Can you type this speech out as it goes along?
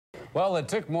Well, it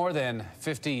took more than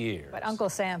 50 years. But Uncle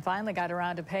Sam finally got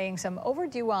around to paying some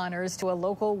overdue honors to a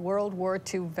local World War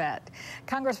II vet.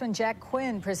 Congressman Jack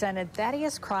Quinn presented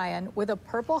Thaddeus Cyran with a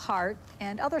Purple Heart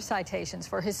and other citations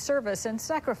for his service and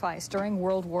sacrifice during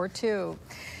World War II.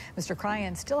 Mr.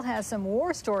 Cyran still has some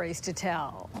war stories to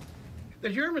tell. The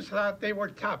Germans thought they were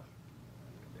tough.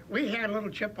 We had a little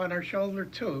chip on our shoulder,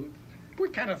 too. We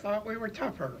kind of thought we were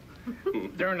tougher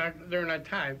during that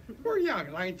time. We're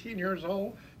young, 19 years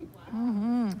old.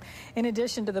 In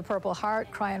addition to the Purple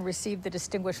Heart, Cyran received the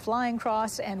Distinguished Flying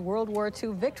Cross and World War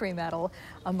II Victory Medal,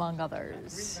 among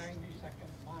others.